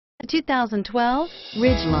A 2012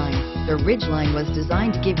 Ridgeline. The Ridgeline was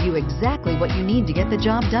designed to give you exactly what you need to get the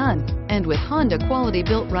job done. And with Honda quality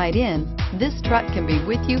built right in, this truck can be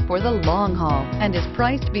with you for the long haul and is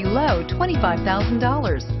priced below $25,000.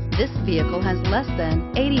 This vehicle has less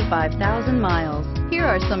than 85,000 miles. Here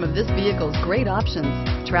are some of this vehicle's great options: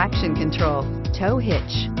 traction control, tow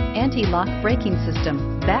hitch, anti-lock braking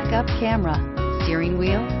system, backup camera, steering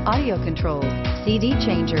wheel audio controls, CD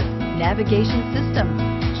changer, navigation system,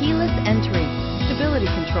 keyless entry, stability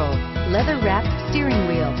control, leather-wrapped steering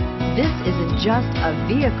wheel. This isn't just a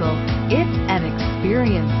vehicle, it's an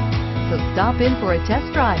experience. So stop in for a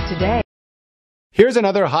test drive today. Here's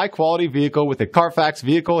another high-quality vehicle with a Carfax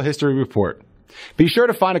Vehicle History Report. Be sure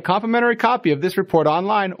to find a complimentary copy of this report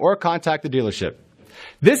online or contact the dealership.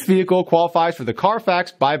 This vehicle qualifies for the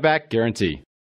Carfax Buyback Guarantee.